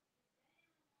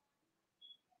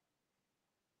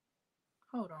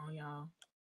 Hold on, y'all.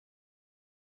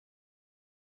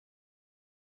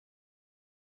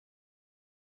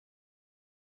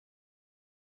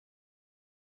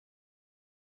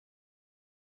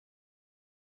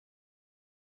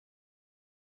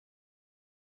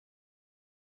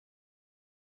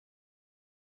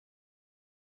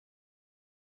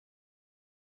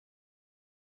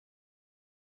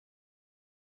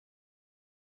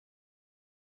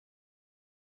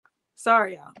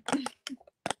 Sorry, y'all.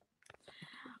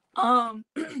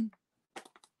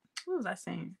 What was I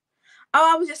saying?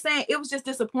 Oh, I was just saying it was just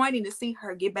disappointing to see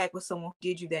her get back with someone who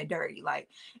did you that dirty. Like,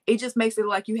 it just makes it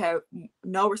like you have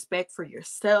no respect for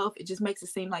yourself. It just makes it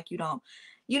seem like you don't,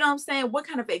 you know what I'm saying? What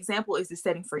kind of example is this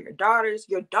setting for your daughters?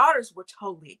 Your daughters were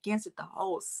totally against it the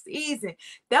whole season.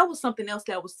 That was something else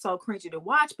that was so cringy to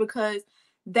watch, because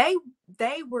they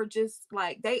they were just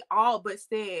like, they all but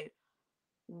said,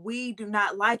 we do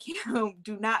not like him,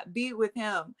 do not be with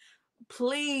him,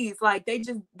 please. Like,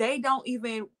 they don't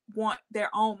even want their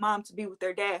own mom to be with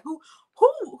their dad, who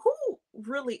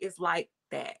really is like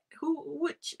that,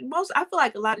 which most, I feel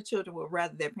like a lot of children would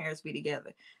rather their parents be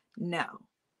together. No,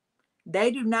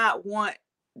 they do not want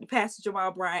Pastor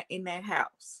Jamal Bryant in that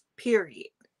house, period.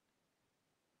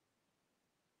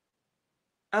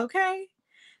 Okay,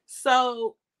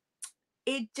 so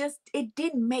it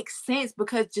didn't make sense,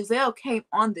 because Gizelle came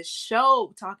on the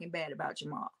show talking bad about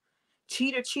Jamal.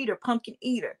 Cheater, cheater, pumpkin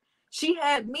eater. She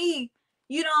had me,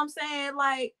 you know what I'm saying?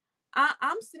 Like,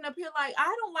 I'm sitting up here like,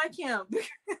 I don't like him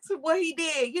because of what he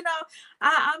did. You know,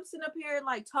 I'm sitting up here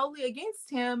like totally against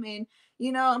him. And,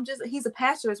 you know, he's a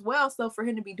pastor as well. So for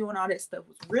him to be doing all that stuff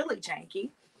was really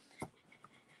janky.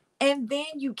 And then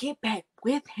you get back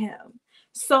with him.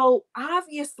 So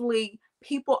obviously,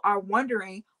 people are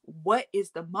wondering, what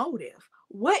is the motive?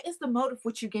 What is the motive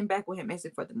with you getting back with him? Is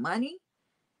it for the money?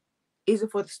 Is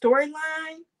it for the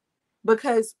storyline?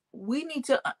 Because we need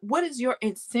to, what is your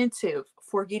incentive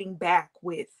for getting back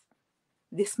with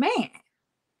this man?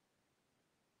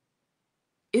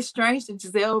 It's strange that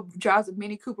Gizelle drives a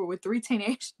Mini Cooper with 3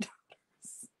 teenage daughters.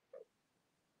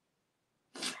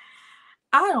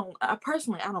 I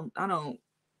personally, I don't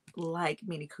like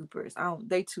Mini Coopers.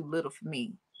 They too little for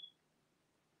me.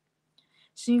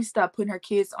 She needs to stop putting her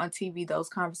kids on TV. Those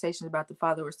conversations about the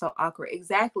father were so awkward.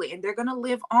 Exactly. And they're going to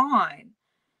live on.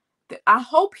 I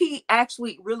hope he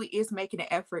actually really is making an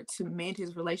effort to mend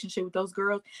his relationship with those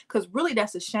girls, because really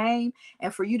that's a shame.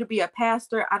 And for you to be a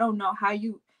pastor, I don't know how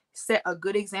you set a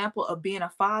good example of being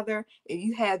a father if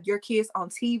you have your kids on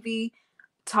TV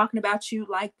talking about you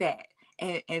like that,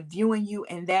 and viewing you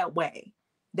in that way.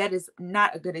 That is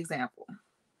not a good example.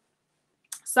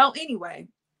 So anyway,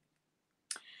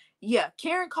 yeah,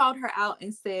 Karen called her out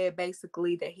and said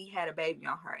basically that he had a baby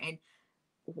on her, and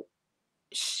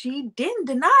she didn't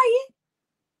deny it.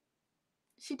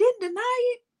 She didn't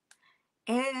deny it.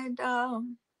 And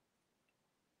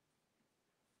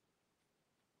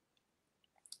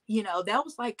you know, that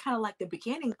was like kind of like the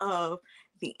beginning of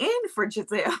the end for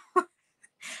Gizelle.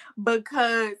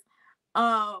 Because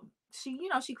she, you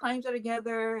know, she claims they're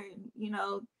together and, you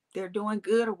know, they're doing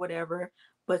good or whatever,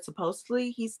 but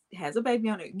supposedly he has a baby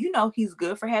on it. You know, he's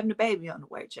good for having a baby on the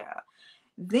way, child.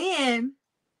 Then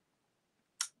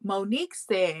Monique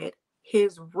said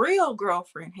his real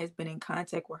girlfriend has been in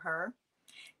contact with her.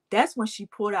 That's when she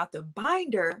pulled out the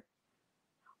binder,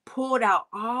 pulled out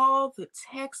all the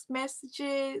text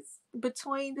messages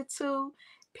between the two,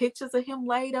 pictures of him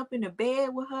laid up in the bed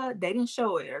with her. They didn't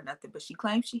show it or nothing, but she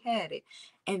claimed she had it.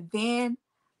 And then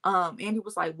Andy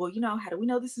was like, well, you know, how do we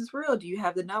know this is real? Do you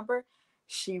have the number?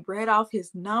 She read off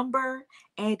his number.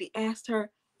 Andy asked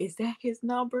her, is that his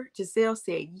number? Gizelle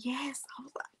said, yes. I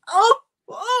was like, oh.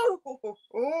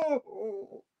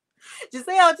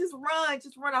 Gizelle, just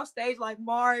run off stage like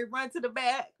Mari, run to the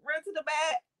back.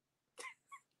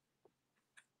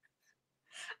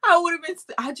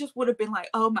 I just would have been like,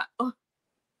 oh my,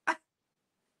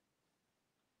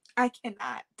 I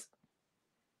cannot.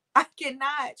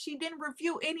 She didn't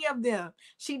refute any of them.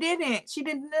 She didn't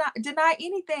deny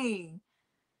anything.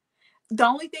 The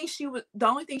only thing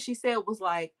she said was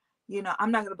like, you know,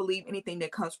 I'm not going to believe anything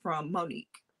that comes from Monique.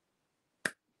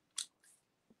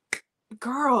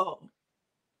 Girl.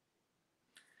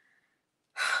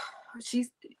 She's,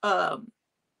 so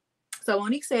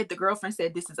Monique said, the girlfriend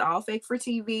said, this is all fake for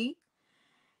TV.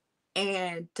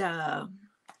 And,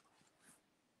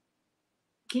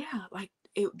 yeah, like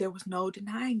there was no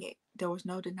denying it.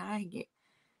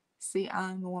 See,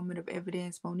 I'm a woman of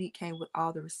evidence. Monique came with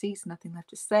all the receipts, nothing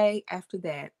left to say. After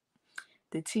that,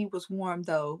 the tea was warm,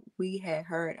 though. We had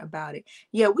heard about it.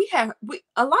 Yeah,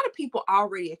 a lot of people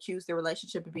already accused their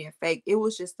relationship of being fake. It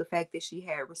was just the fact that she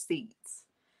had receipts.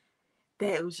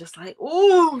 That it was just like,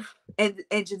 ooh. And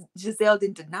Gizelle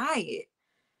didn't deny it.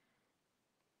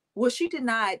 Well, she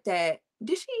denied that.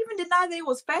 Did she even deny that it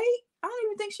was fake? I don't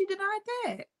even think she denied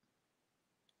that.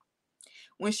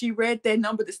 When she read that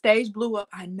number, the stage blew up.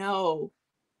 I know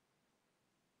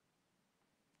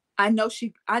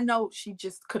she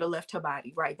just could have left her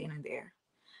body right then and there.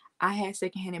 I had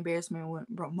secondhand embarrassment when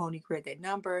Monique read that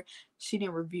number. She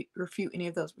didn't refute any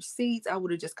of those receipts. I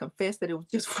would have just confessed that it was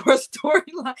just for a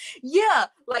storyline. Yeah,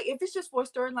 like if it's just for a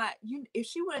storyline, if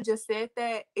she would have just said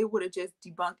that, it would have just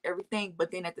debunked everything. But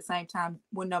then at the same time,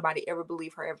 would nobody ever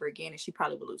believe her ever again, and she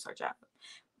probably would lose her job.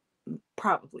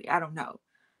 Probably, I don't know.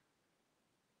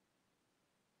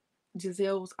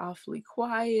 Gizelle was awfully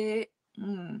quiet.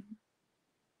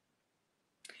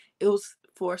 It was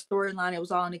for a storyline. It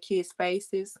was all in the kids'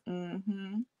 faces.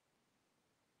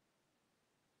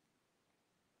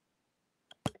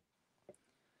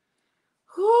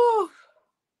 Whew.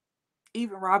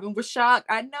 Even Robin was shocked.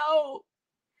 I know.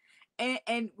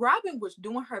 And Robin was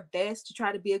doing her best to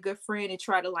try to be a good friend and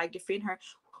try to like defend her.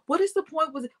 What is the point?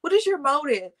 What is your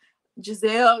motive?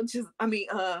 Gizelle,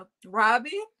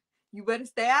 Robin, you better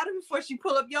stay out of it before she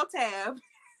pull up your tab.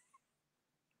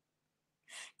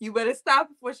 You better stop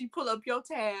before she pull up your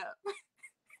tab.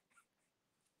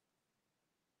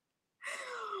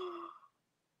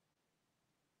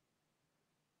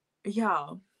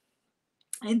 Y'all.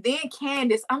 And then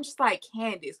Candace, I'm just like,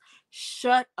 Candace,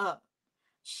 shut up.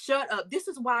 This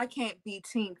is why I can't be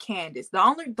Team Candace. The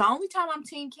only time I'm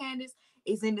Team Candace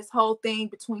is in this whole thing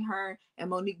between her and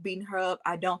Monique beating her up.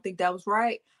 I don't think that was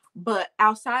right. But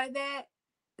outside of that,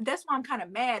 that's why I'm kind of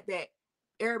mad that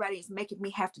everybody is making me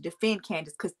have to defend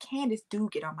Candace, because Candace do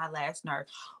get on my last nerve.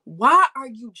 Why are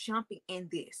you jumping in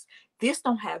this? This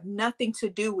don't have nothing to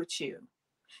do with you.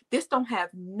 This don't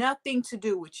have nothing to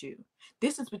do with you.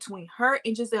 This is between her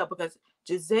and Gizelle, because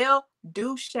Gizelle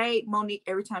do shade Monique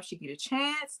every time she get a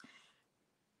chance.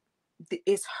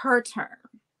 It's her turn.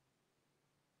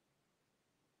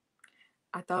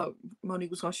 I thought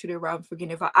Monique was going to shoot at Robin for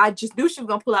getting involved. I just knew she was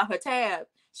going to pull out her tab.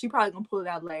 She probably going to pull it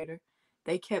out later.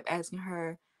 They kept asking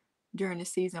her during the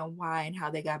season why and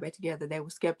how they got back together. They were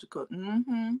skeptical.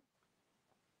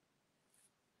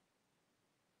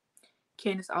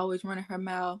 Candace always running her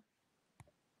mouth.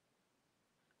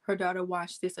 Her daughter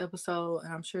watched this episode,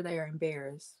 and I'm sure they are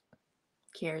embarrassed.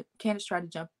 Candace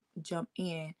tried to jump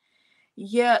in.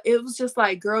 Yeah, it was just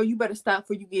like, girl, you better stop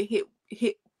before you get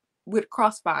hit with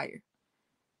crossfire.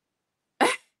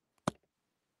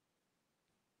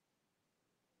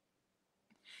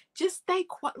 Just stay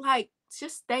quiet.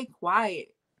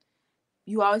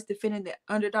 You always defending the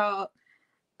underdog.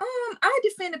 I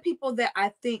defend the people that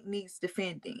I think needs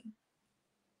defending.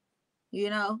 You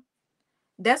know,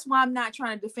 that's why I'm not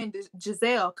trying to defend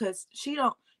Gizelle, because she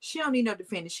don't need no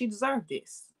defending. She deserved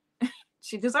this.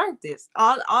 She deserved this.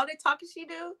 All that talking she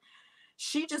do,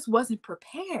 she just wasn't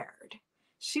prepared.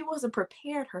 She wasn't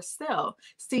prepared herself.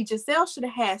 See, Gizelle should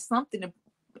have had something to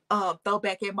throw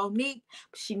back at Monique,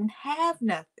 but she didn't have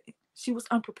nothing. She was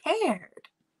unprepared.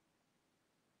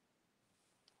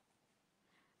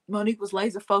 Monique was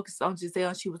laser focused on Gizelle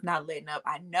and she was not letting up.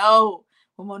 I know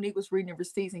when Monique was reading the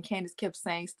receipts and Candace kept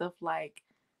saying stuff like,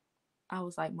 I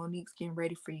was like, Monique's getting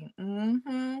ready for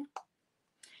you.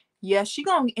 Yeah, she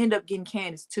gonna end up getting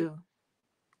Candace too.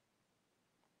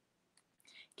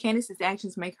 Candace's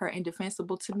actions make her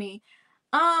indefensible to me.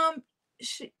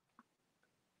 She,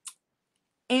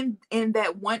 in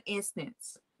that one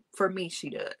instance, for me,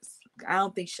 she does. I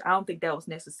don't think that was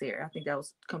necessary. I think that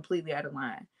was completely out of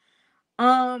line.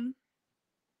 And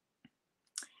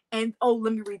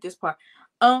let me read this part.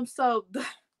 So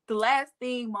the last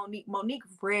thing Monique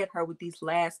read her with these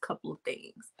last couple of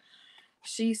things.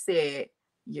 She said,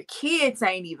 your kids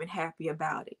ain't even happy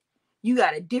about it. You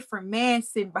got a different man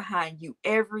sitting behind you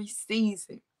every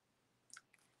season.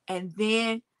 And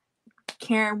then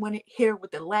Karen went hit her with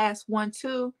the last one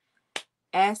too.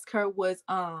 Asked her, was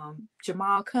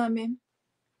Jamal coming?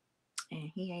 And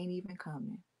he ain't even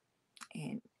coming.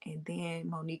 And then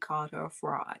Monique called her a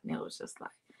fraud. And it was just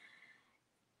like,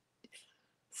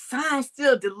 sign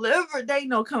still delivered. They ain't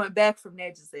no coming back from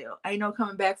that, Gizelle. Ain't no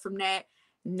coming back from that.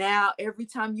 Now, every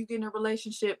time you get in a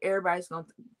relationship, everybody's going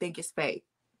to think it's fake.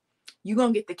 You're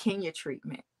going to get the Kenya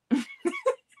treatment.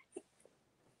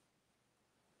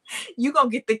 You're going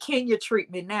to get the Kenya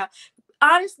treatment. Now,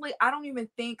 honestly, I don't even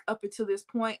think up until this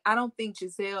point, I don't think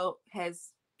Gizelle has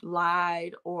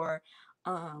lied or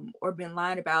been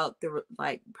lying about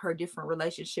her different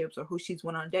relationships or who she's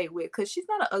went on a date with, because she's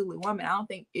not an ugly woman. I don't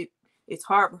think it's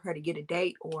hard for her to get a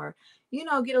date or,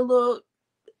 get a little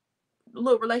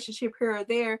relationship here or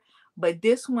there. But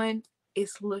this one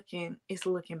is looking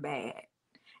bad.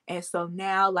 And so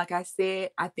now, like I said,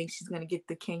 I think she's going to get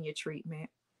the Kenya treatment.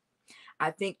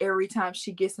 I think every time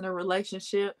she gets in a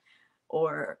relationship,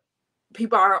 or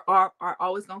people are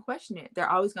always going to question it. They're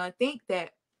always going to think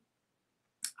that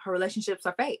her relationships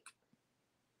are fake.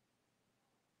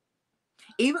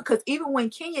 Even when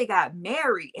Kenya got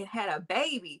married and had a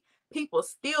baby, people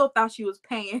still thought she was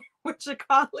paying, what you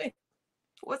call it?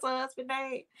 What's her husband's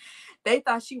name? They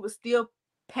thought she was still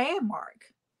paying Mark.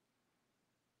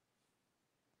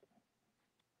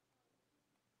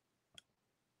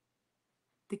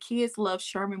 The kids love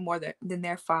Sherman more than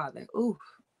their father. Ooh,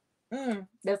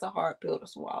 that's a hard pill to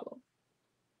swallow.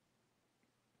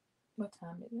 What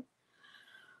time is it?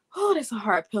 Oh, that's a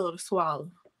hard pill to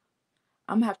swallow.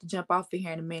 I'm gonna have to jump off of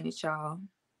here in a minute, y'all.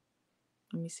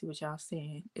 Let me see what y'all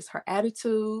saying. It's her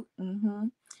attitude.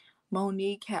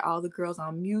 Monique had all the girls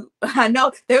on mute. I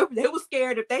know they were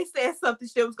scared if they said something,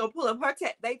 she was gonna pull up her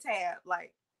tab.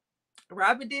 Like,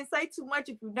 Robin didn't say too much.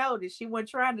 If you noticed, she wasn't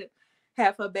trying to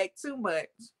have her back too much.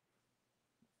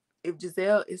 If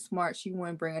Gizelle is smart, she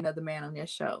wouldn't bring another man on their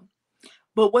show.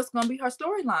 But what's gonna be her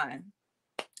storyline?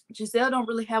 Gizelle don't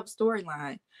really have a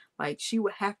storyline. Like, she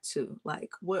would have to.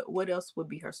 Like, what else would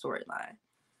be her storyline?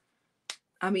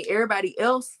 I mean, everybody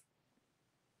else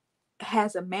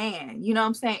has a man. You know what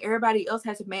I'm saying? Everybody else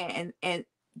has a man, and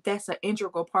that's an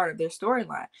integral part of their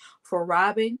storyline. For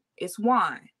Robin, it's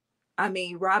Juan. I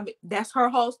mean, Robin, that's her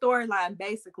whole storyline,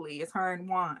 basically. It's her and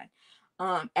Juan.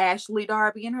 Ashley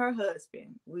Darby and her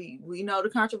husband. We know the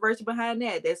controversy behind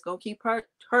that. That's gonna keep her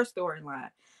storyline.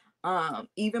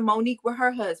 Even Monique with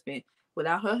her husband.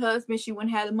 Without her husband, she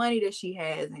wouldn't have the money that she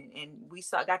has, and we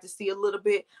got to see a little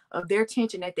bit of their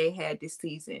tension that they had this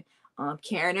season.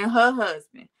 Karen and her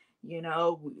husband.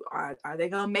 Are they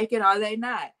gonna make it? Are they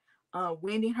not?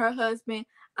 Wendy and her husband.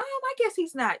 I guess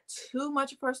he's not too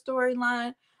much of her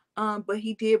storyline. But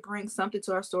he did bring something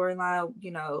to our storyline.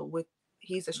 With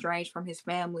he's estranged from his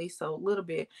family, so a little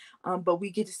bit. But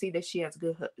we get to see that she has a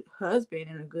good husband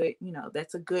and a good,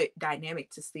 that's a good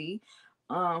dynamic to see.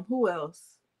 Who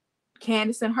else?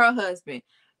 Candace and her husband.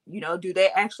 Do they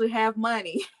actually have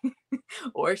money?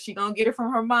 Or is she gonna get it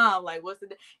from her mom? Like, what's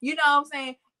the, what I'm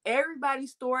saying?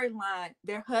 Everybody's storyline,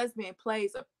 their husband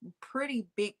plays a pretty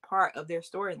big part of their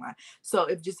storyline. So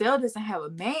if Gizelle doesn't have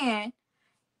a man,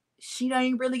 she don't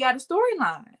even really got a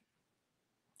storyline.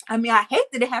 I mean, I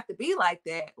hate that it have to be like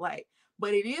that,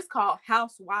 but it is called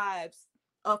Housewives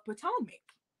of Potomac.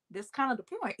 That's kind of the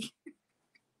point.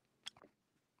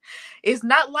 It's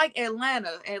not like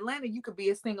Atlanta. Atlanta, you could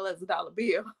be as single as a dollar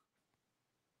bill.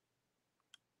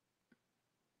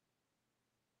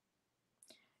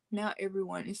 Now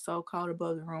everyone is so caught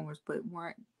above the rumors, but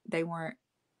they weren't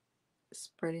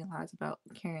spreading lies about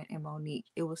Karen and Monique.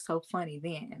 It was so funny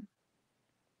then.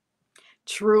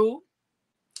 True.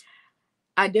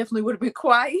 I definitely would have been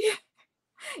quiet.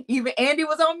 Even Andy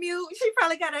was on mute. She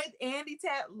probably got an Andy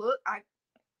tab. Look, I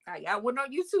got one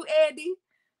on you too, Andy.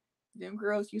 Them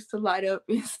girls used to light up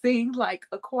and sing like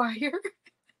a choir.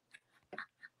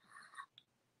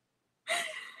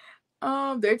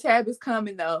 Their tab is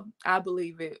coming though. I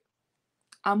believe it.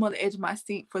 I'm on the edge of my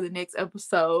seat for the next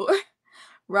episode.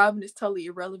 Robin is totally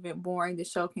irrelevant, boring. The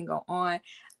show can go on.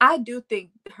 I do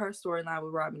think her storyline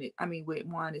with with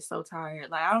Juan is so tired.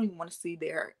 Like, I don't even want to see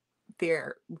their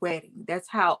wedding. That's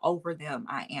how over them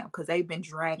I am, because they've been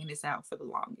dragging this out for the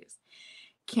longest.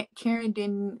 Karen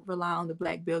didn't rely on the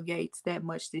Black Bill Gates that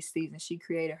much this season. She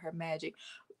created her magic.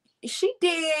 She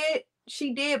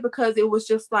did because it was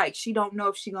just like she don't know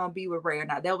if she gonna be with Ray or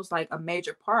not. That was like a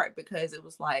major part, because it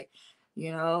was like,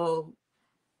 you know,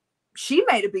 she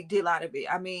made a big deal out of it.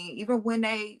 I mean, even when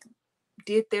they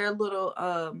did their little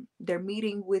their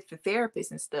meeting with the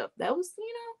therapist and stuff, that was,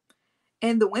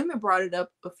 and the women brought it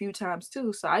up a few times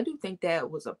too. So I do think that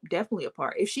was definitely a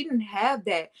part. If she didn't have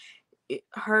that,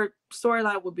 her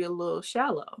storyline would be a little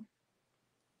shallow.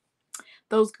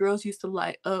 Those girls used to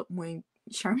light up when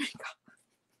Sherman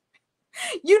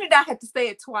you did not have to say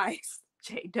it twice,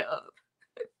 J-Dub.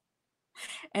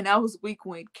 And I was weak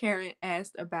when Karen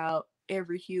asked about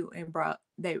every hue and brought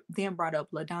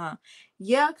up LaDom.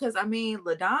 Yeah, because I mean,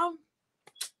 LaDom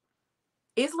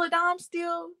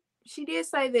still, she did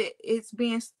say that it's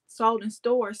being sold in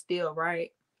stores still,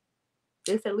 right?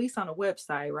 It's at least on a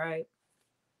website, right?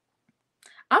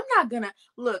 I'm not gonna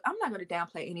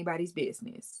downplay anybody's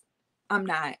business. I'm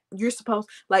not. You're supposed,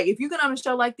 like, if you get on a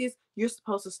show like this, you're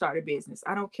supposed to start a business.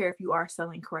 I don't care if you are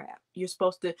selling crap. You're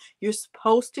supposed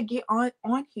to get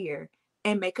on here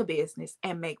and make a business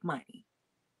and make money.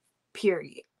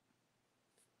 Period.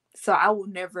 So I will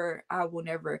never,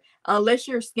 unless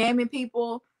you're scamming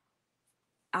people,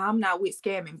 I'm not with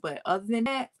scamming. But other than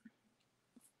that,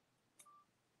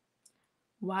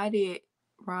 why did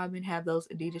Robin have those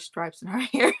Adidas stripes in her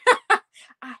hair?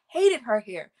 I hated her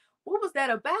hair. What was that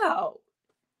about?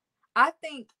 I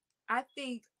think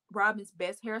Robin's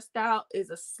best hairstyle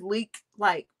is a sleek,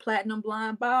 like, platinum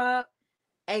blonde bob,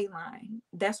 A-line.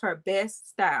 That's her best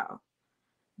style.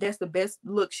 That's the best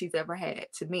look she's ever had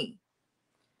to me.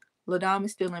 LaDom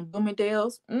is still in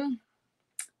Bloomingdale's.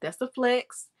 That's a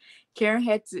flex. Karen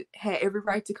had every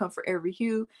right to come for every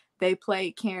hue. They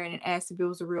played Karen and asked if it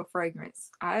was a real fragrance.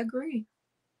 I agree.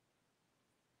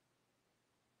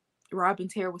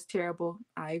 Robin's hair was terrible.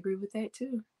 I agree with that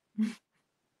too.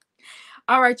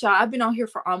 All right, y'all. I've been on here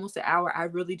for almost an hour. I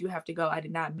really do have to go. I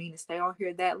did not mean to stay on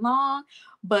here that long,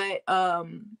 but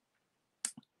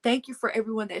thank you for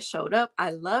everyone that showed up.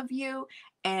 I love you,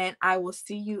 and I will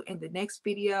see you in the next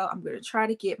video. I'm going to try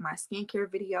to get my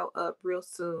skincare video up real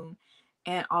soon,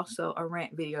 and also a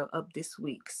rant video up this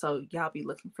week. So y'all be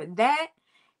looking for that.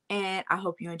 And I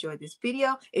hope you enjoyed this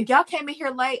video. If y'all came in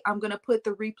here late, I'm going to put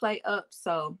the replay up.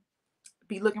 So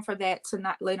be looking for that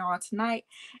later on tonight.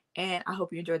 And I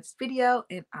hope you enjoyed this video,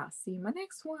 and I'll see you in my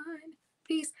next one.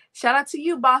 Peace. Shout out to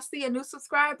you, Bossy, a new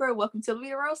subscriber. Welcome to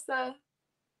LaVidaRosa.